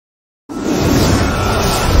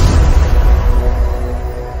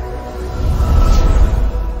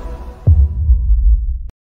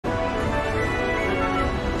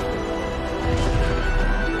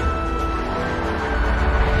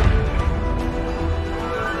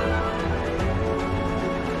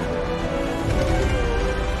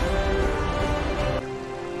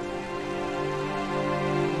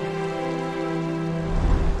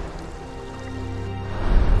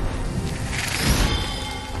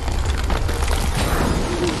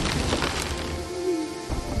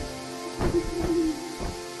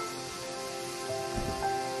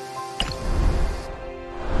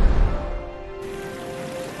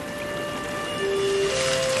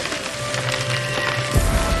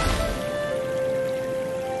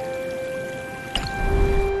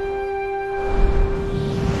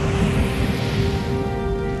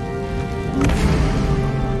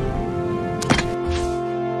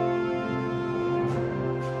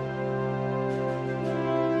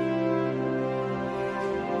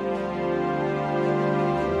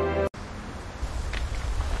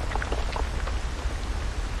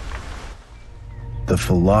The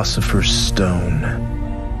Philosopher's Stone.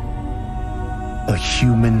 A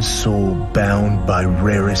human soul bound by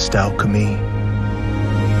rarest alchemy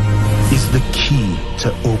is the key to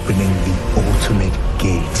opening the ultimate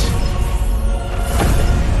gate.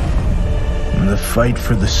 The fight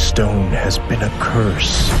for the stone has been a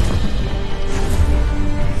curse,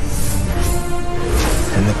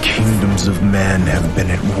 and the kingdoms of man have been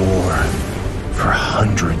at war for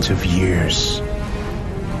hundreds of years.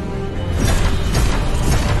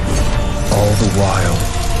 All the while,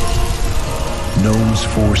 gnomes'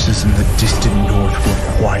 forces in the distant north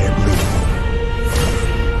were quietly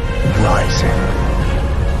rising.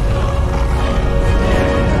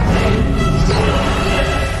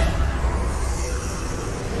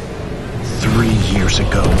 Years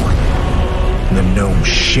ago, the gnomes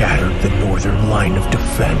shattered the northern line of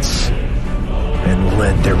defense and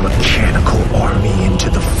led their mechanical army into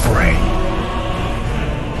the fray.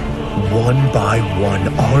 One by one,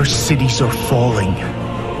 our cities are falling.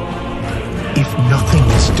 If nothing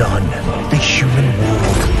is done, the human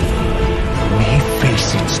world may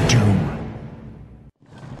face its doom.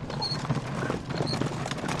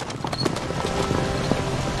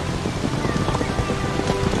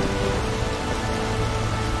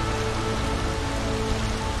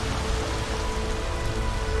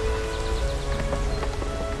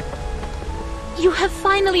 You have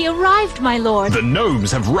finally arrived, my lord. The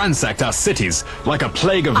gnomes have ransacked our cities like a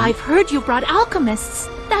plague of... I've heard you brought alchemists.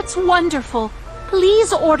 That's wonderful.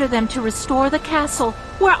 Please order them to restore the castle,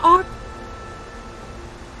 where our...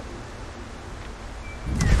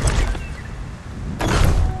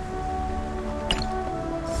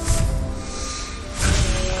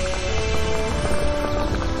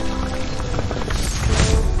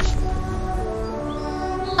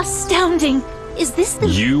 Astounding! Is this the...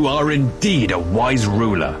 You are indeed a wise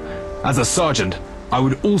ruler. As a sergeant, I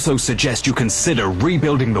would also suggest you consider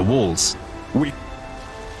rebuilding the walls.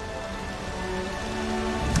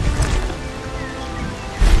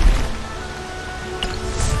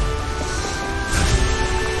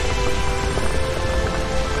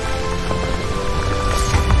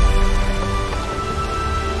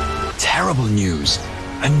 Terrible news.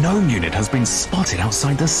 A gnome unit has been spotted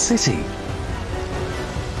outside the city.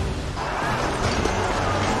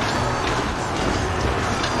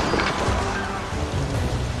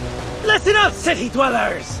 Listen up, city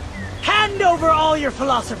dwellers! Hand over all your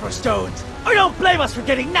Philosopher's Stones, or don't blame us for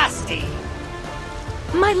getting nasty!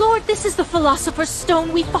 My lord, this is the Philosopher's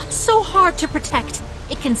Stone we fought so hard to protect.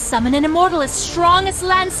 It can summon an immortal as strong as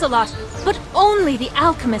Lancelot, but only the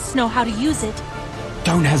alchemists know how to use it.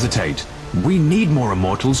 Don't hesitate. We need more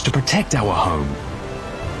immortals to protect our home.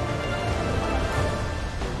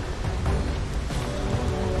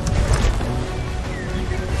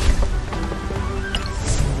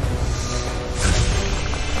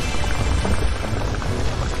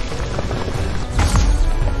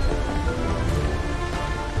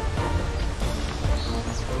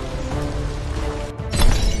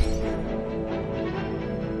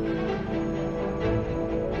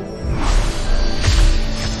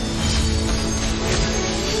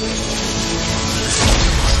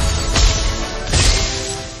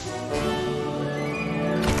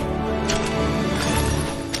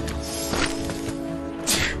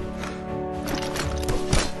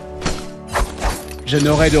 Je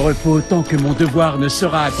n'aurai de repos tant que mon devoir ne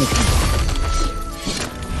sera accompli.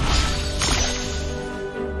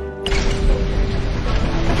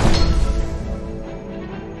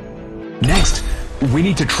 Next, we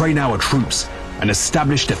need to train our troops and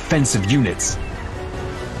establish defensive units.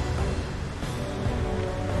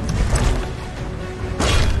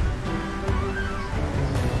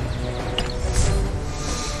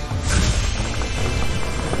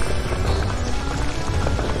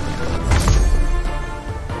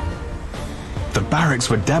 The barracks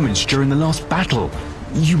were damaged during the last battle.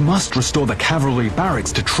 You must restore the cavalry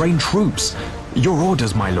barracks to train troops. Your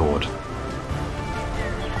orders, my lord.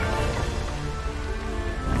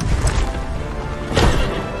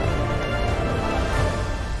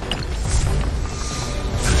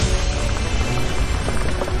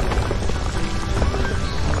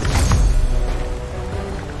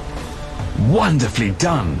 Wonderfully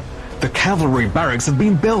done. The cavalry barracks have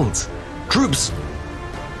been built. Troops,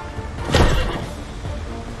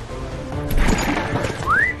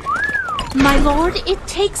 My lord, it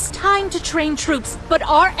takes time to train troops, but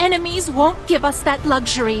our enemies won't give us that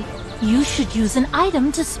luxury. You should use an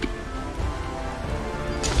item to speak.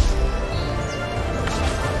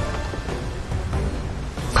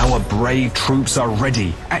 our brave troops are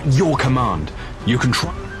ready at your command. You can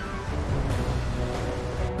try.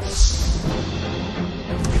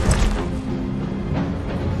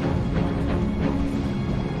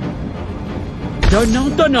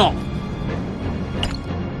 Donnant, donnant.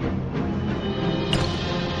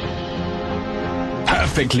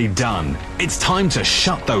 Perfectly done. It's time to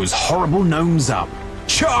shut those horrible gnomes up.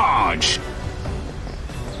 Charge!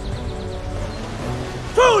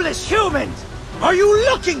 Foolish humans! Are you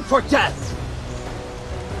looking for death?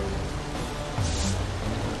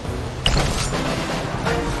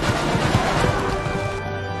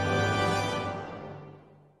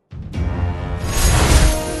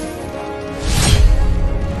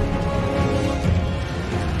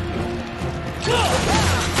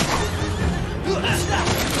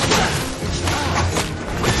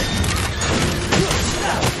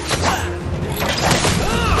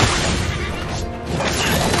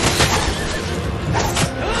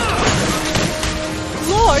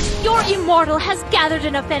 Immortal has gathered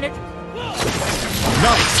enough energy.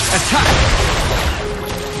 Knights, attack!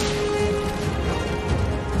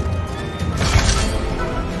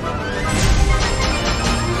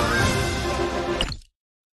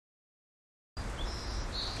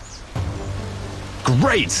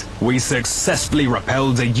 Great! We successfully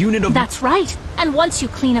repelled a unit of... That's right. And once you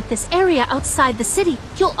clean up this area outside the city,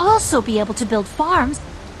 you'll also be able to build farms.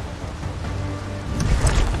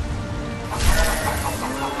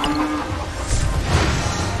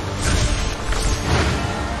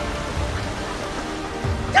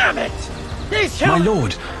 Damn it! These My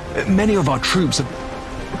lord, many of our troops have...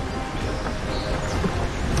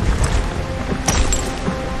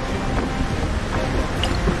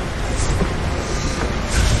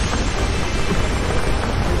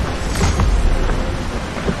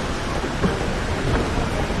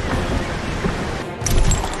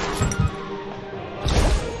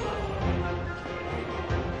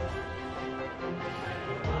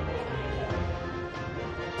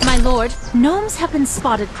 My lord, gnomes have been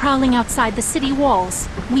spotted prowling outside the city walls.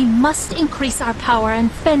 We must increase our power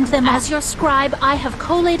and fend them off. As your scribe, I have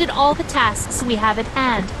collated all the tasks we have at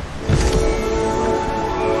hand.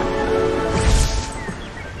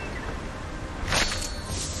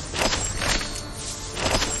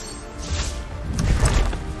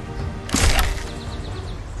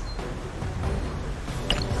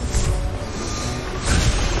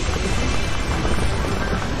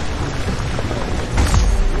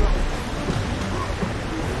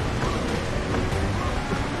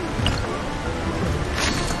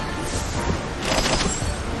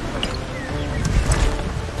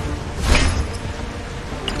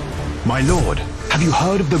 My lord, have you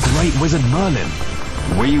heard of the great wizard Merlin?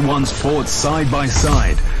 We once fought side by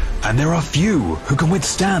side, and there are few who can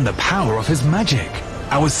withstand the power of his magic.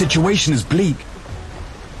 Our situation is bleak.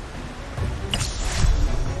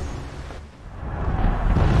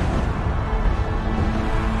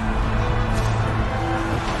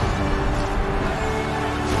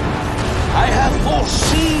 I have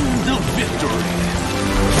foreseen the victory.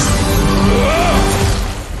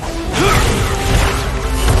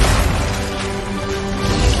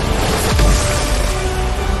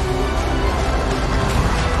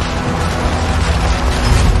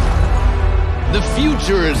 The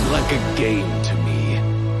future is like a game to me.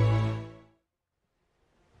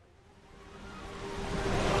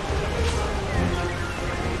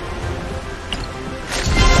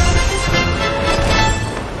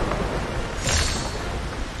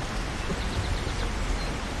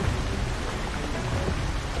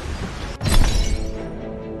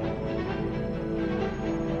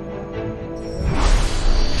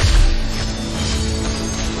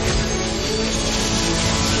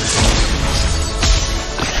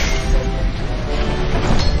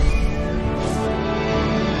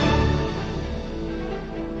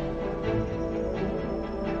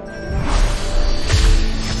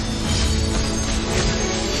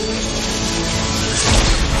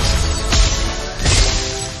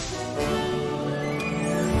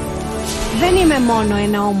 Δεν είμαι μόνο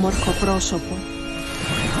ένα όμορφο πρόσωπο.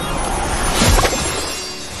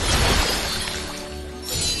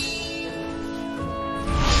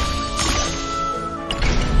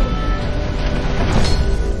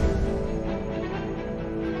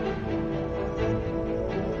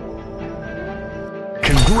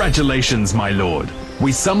 Congratulations, my lord.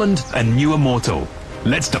 We summoned a new immortal.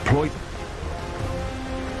 Let's deploy...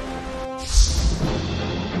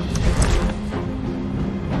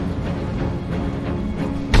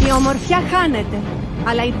 Η ομορφιά χάνεται,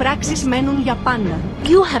 αλλά οι πράξεις μένουν για πάντα.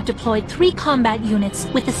 You have deployed 3 combat units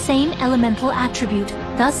with the same elemental attribute,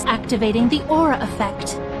 thus activating the aura effect.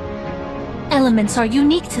 Elements are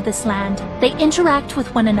unique to this land. They interact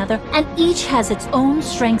with one another, and each has its own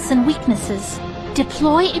strengths and weaknesses.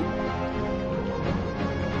 Deploy it.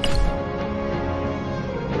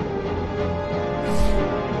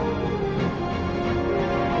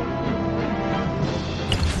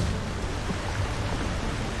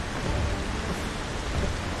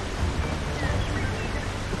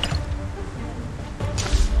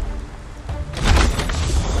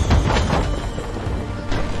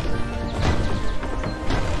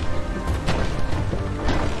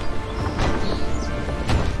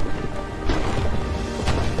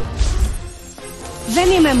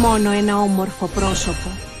 Δεν είμαι μόνο ένα όμορφο πρόσωπο.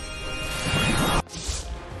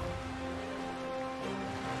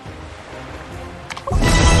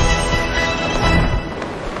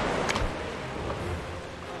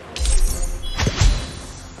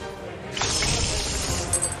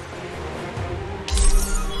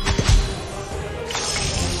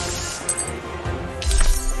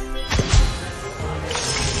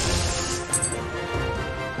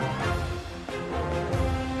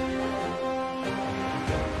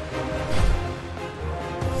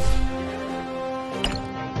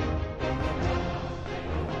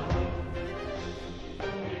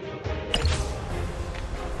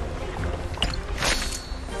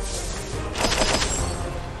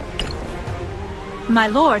 My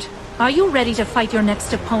lord, are you ready to fight your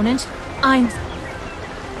next opponent? I'm...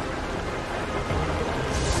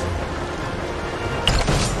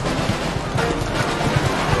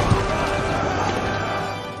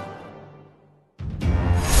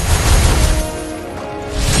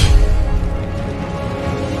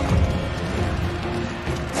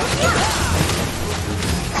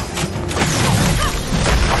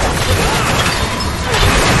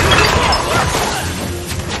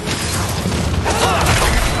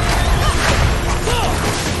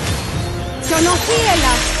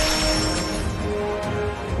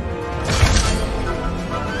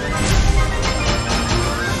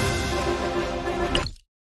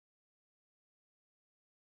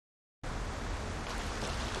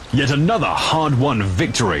 Yet another hard-won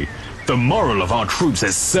victory. The morale of our troops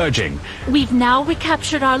is surging. We've now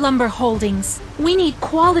recaptured our lumber holdings. We need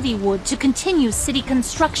quality wood to continue city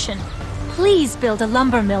construction. Please build a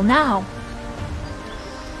lumber mill now.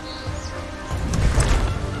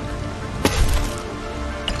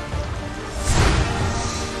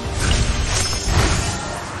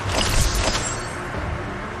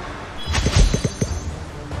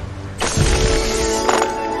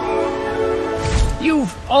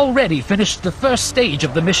 You've already finished the first stage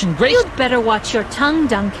of the mission, Grace. You'd better watch your tongue,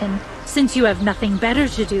 Duncan. Since you have nothing better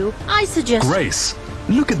to do, I suggest... Grace,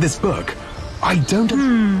 look at this book. I don't...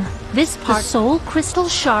 This part... The soul crystal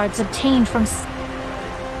shards obtained from...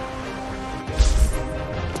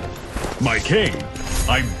 My king,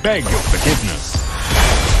 I beg your forgiveness.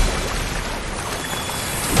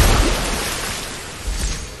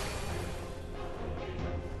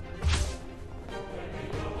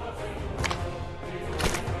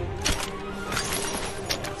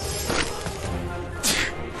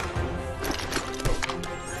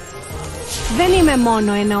 Δεν είμαι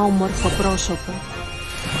μόνο ένα όμορφο πρόσωπο.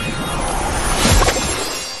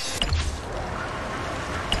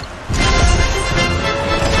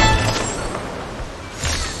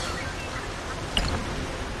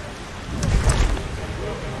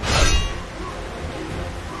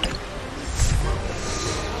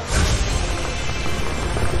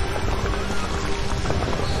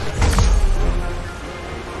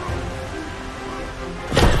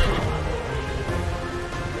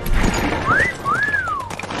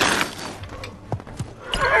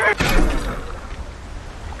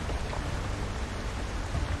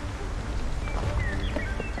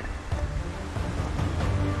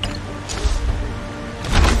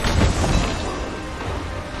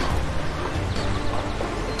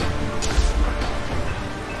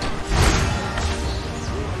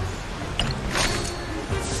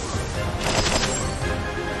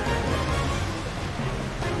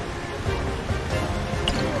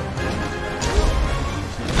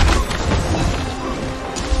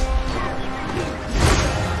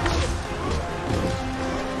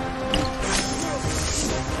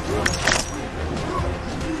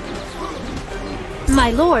 My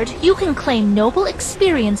lord, you can claim noble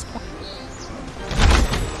experience points.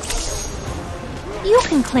 You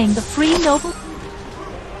can claim the free noble...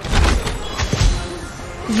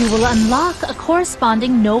 You will unlock a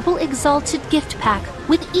corresponding noble exalted gift pack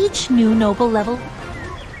with each new noble level.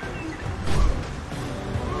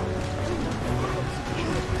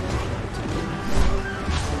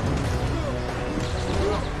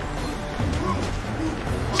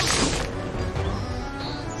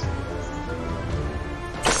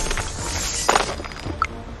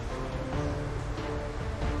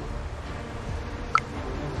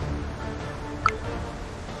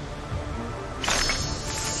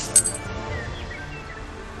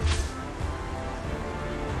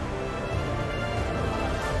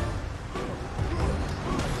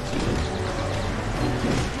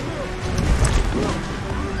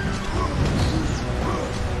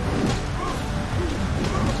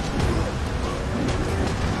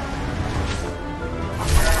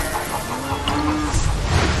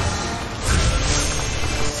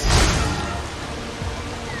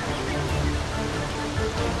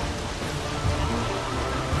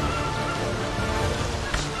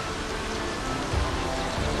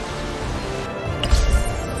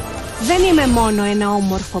 Δεν είμαι μόνο ένα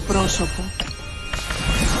όμορφο πρόσωπο.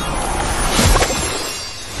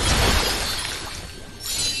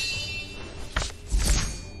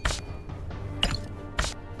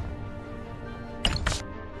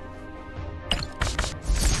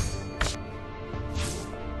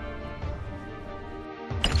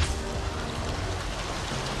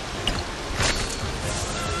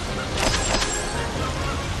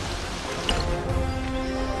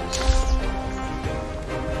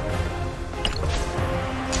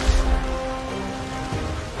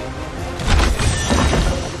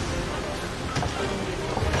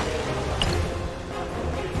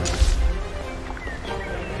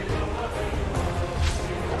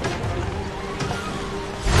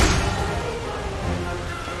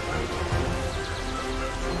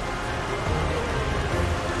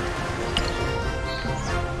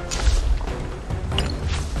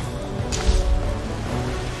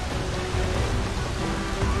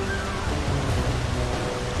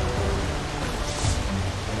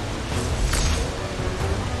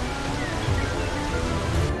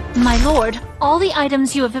 My lord, all the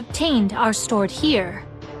items you have obtained are stored here.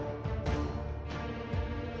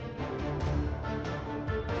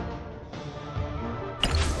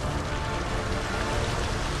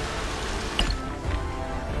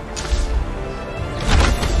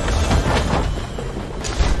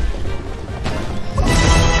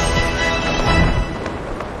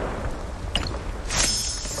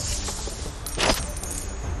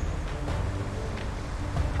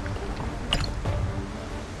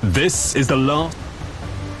 This is the last...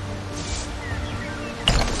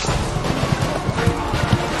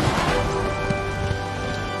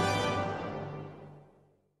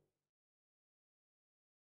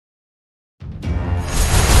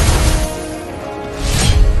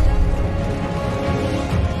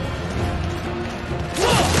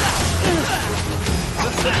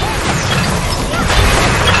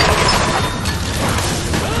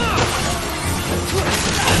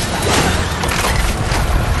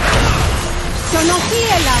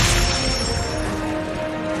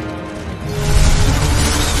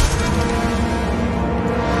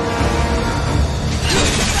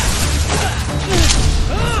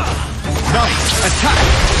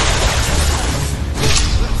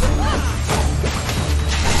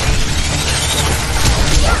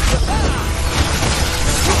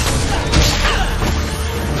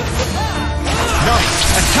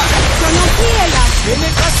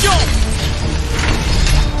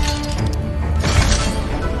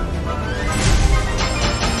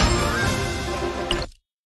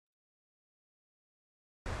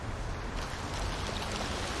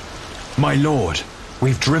 My lord,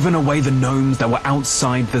 we've driven away the gnomes that were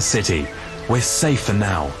outside the city. We're safe for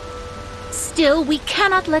now. Still, we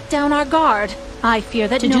cannot let down our guard. I fear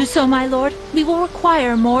that to do so, my lord, we will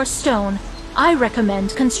require more stone. I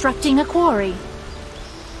recommend constructing a quarry.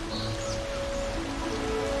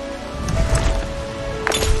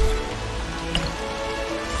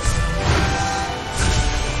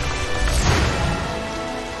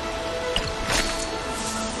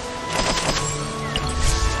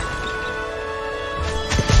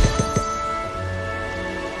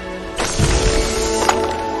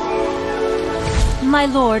 My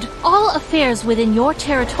lord, all affairs within your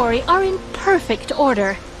territory are in perfect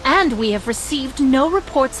order, and we have received no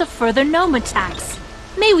reports of further gnome attacks.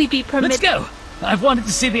 May we be permitted— Let's go! I've wanted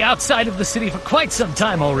to see the outside of the city for quite some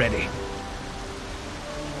time already.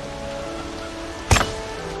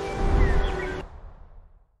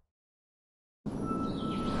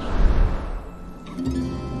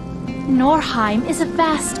 Norheim is a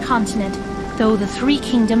vast continent. Though the three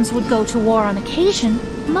kingdoms would go to war on occasion,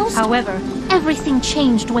 However, everything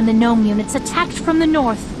changed when the gnome units attacked from the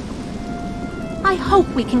north. I hope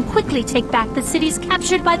we can quickly take back the cities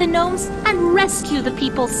captured by the gnomes and rescue the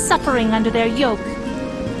people suffering under their yoke.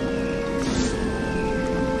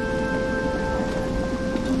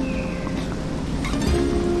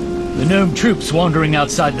 The gnome troops wandering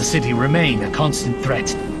outside the city remain a constant threat.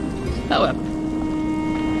 However,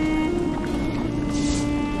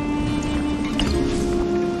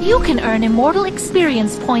 you can earn immortal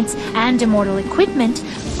experience points and immortal equipment.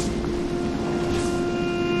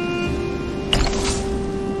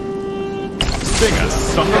 Sing a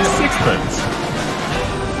song of sixpence.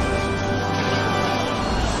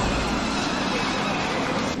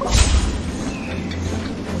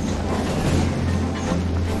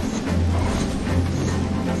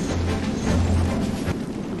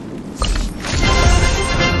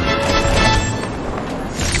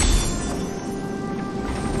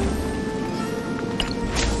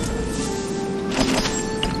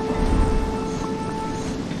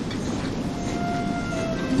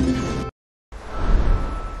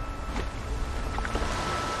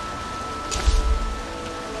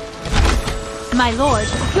 My lord,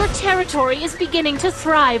 your territory is beginning to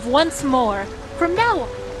thrive once more. From now on,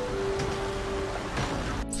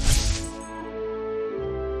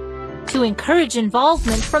 to encourage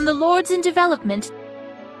involvement from the lords in development,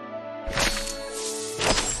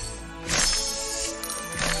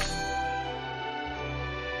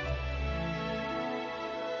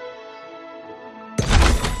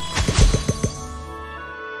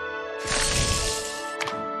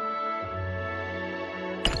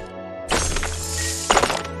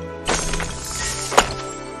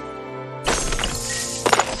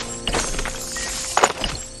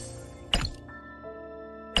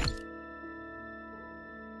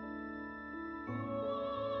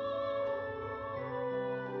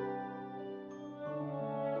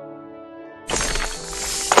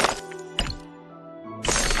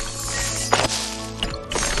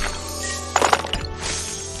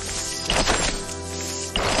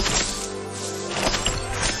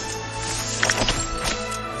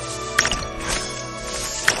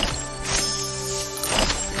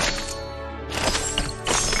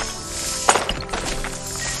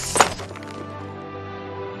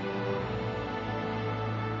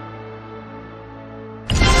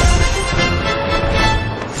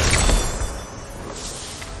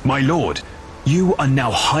 My lord, you are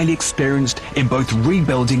now highly experienced in both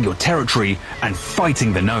rebuilding your territory and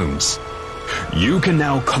fighting the gnomes. You can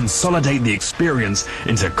now consolidate the experience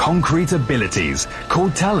into concrete abilities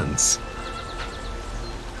called talents.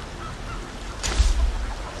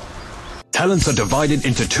 Talents are divided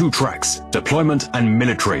into two tracks, deployment and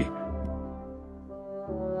military.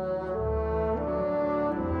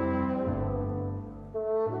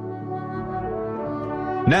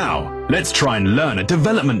 Now, let's try and learn a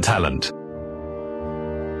development talent.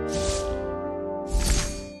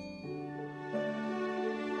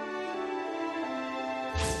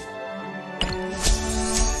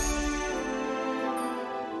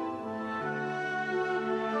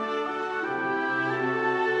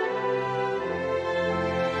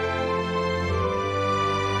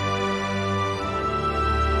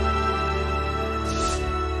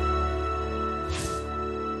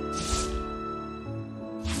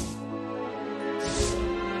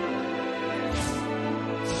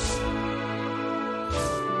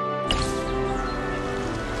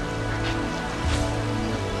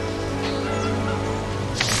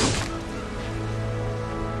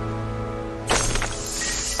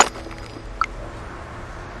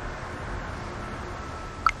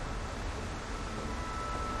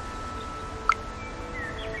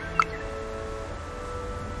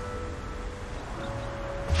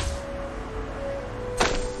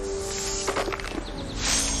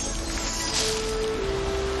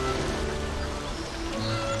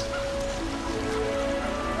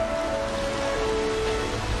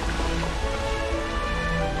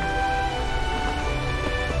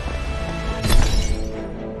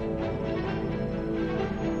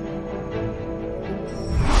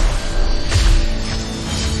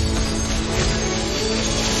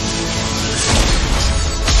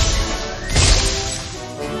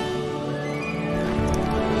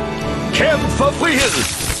 Kämpfer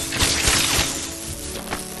frieren!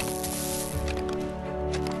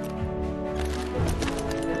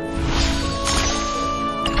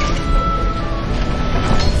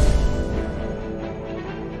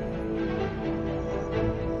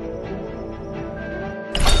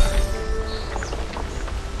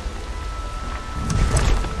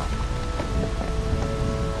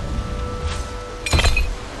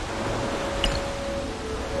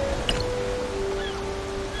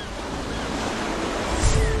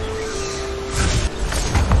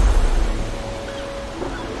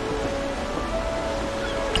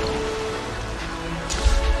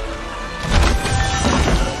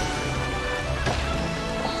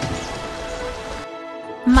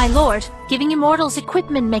 My lord, giving Immortals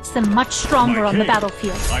equipment makes them much stronger on the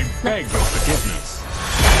battlefield. I beg your forgiveness.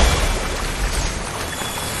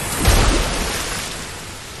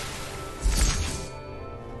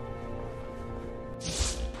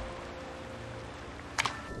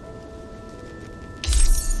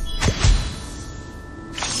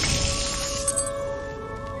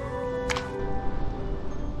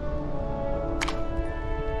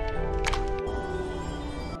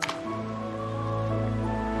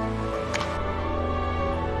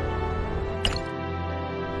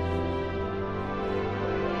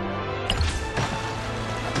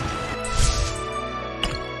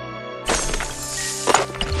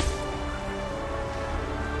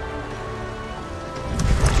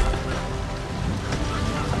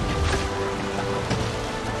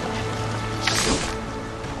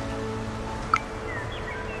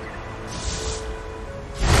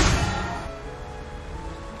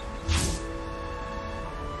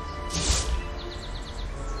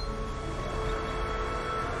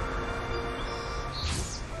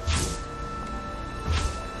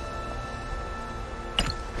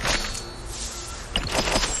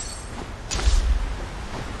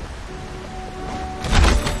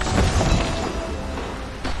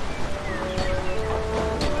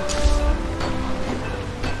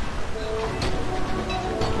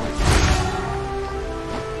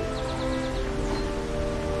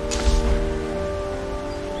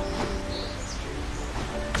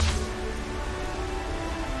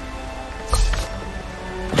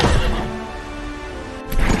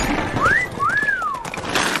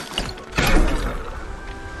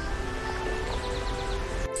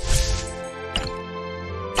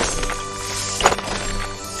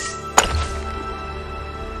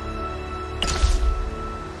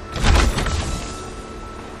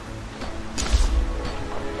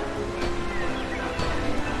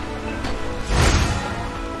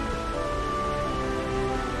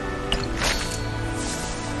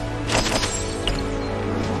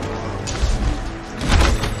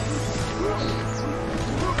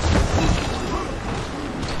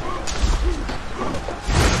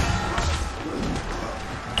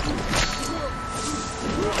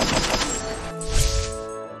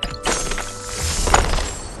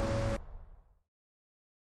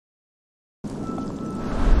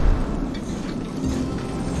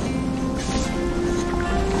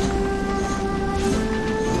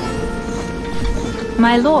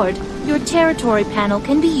 My lord, your territory panel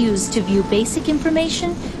can be used to view basic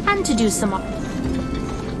information and to do some art.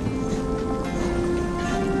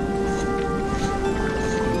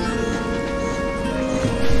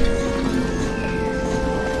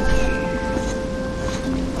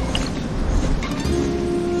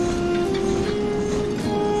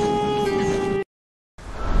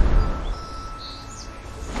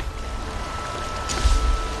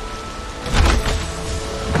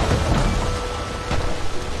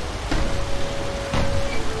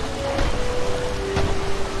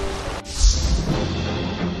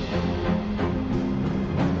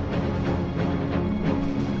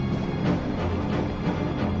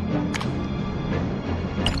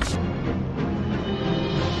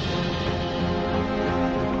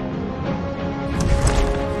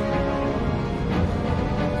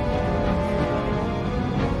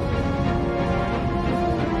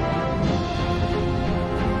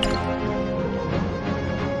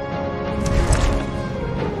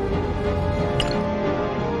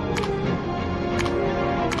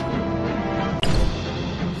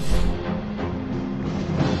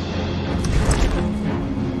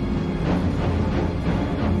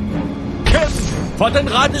 For den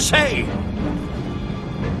rette sag!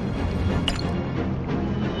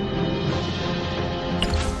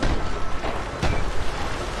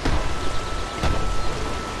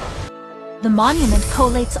 The monument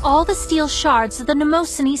collates all the steel shards of the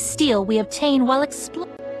Mnemosynes steel we obtain while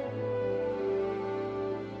exploring.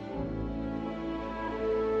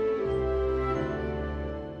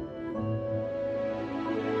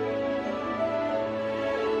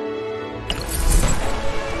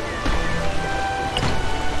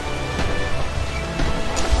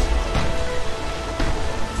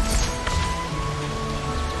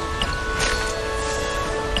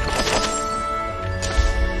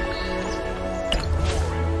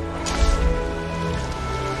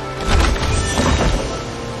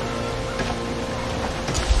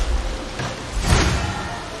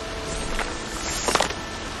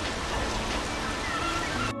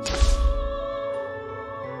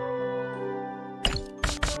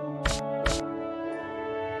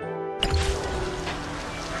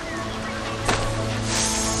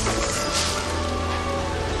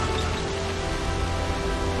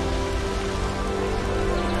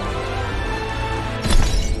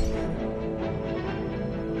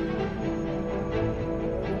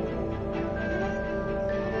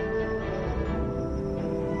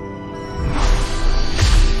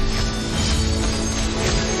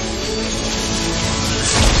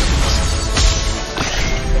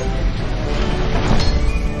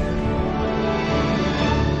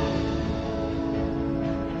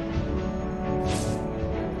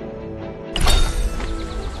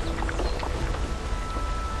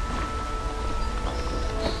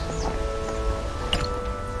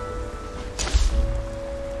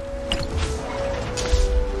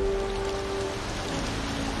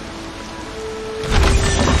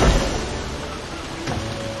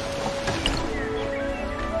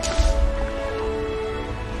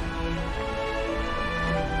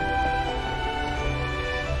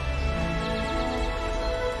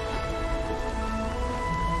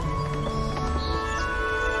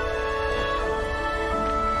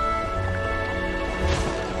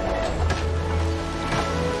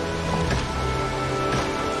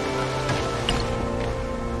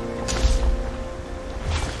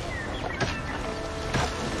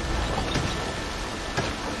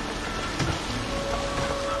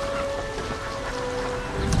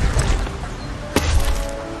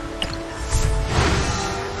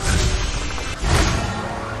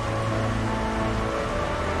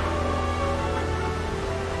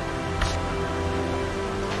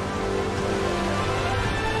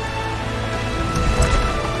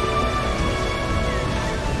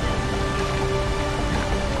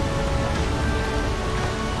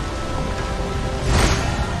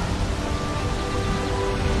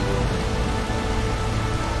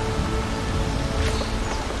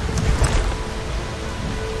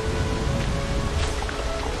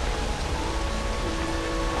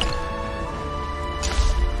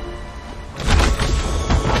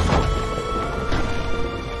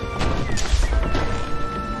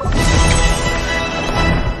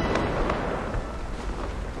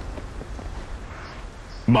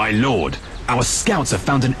 My lord, our scouts have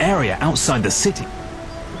found an area outside the city.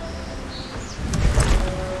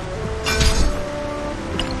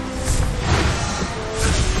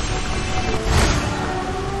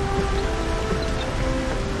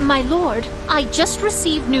 My lord, I just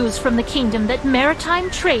received news from the kingdom that maritime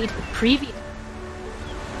trade previous.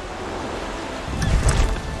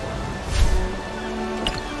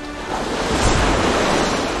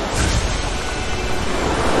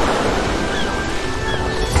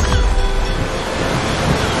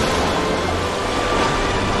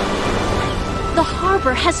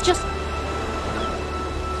 has just...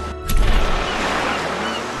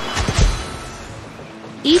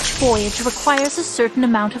 Each voyage requires a certain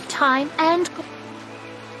amount of time and...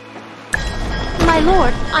 My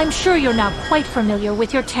lord, I'm sure you're now quite familiar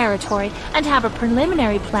with your territory and have a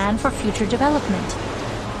preliminary plan for future development.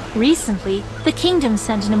 Recently, the kingdom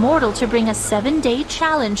sent an immortal to bring a 7-day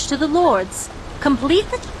challenge to the lords. Complete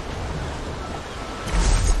the...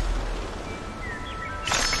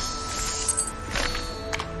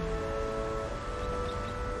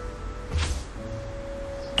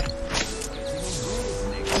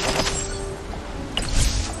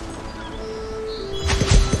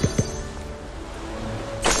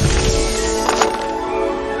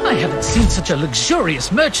 I haven't seen such a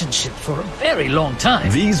luxurious merchant ship for a very long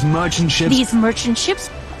time. These merchant ships... These merchant ships...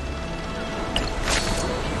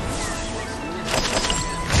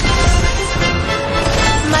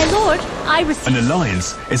 My lord, I received... An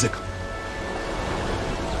alliance is a...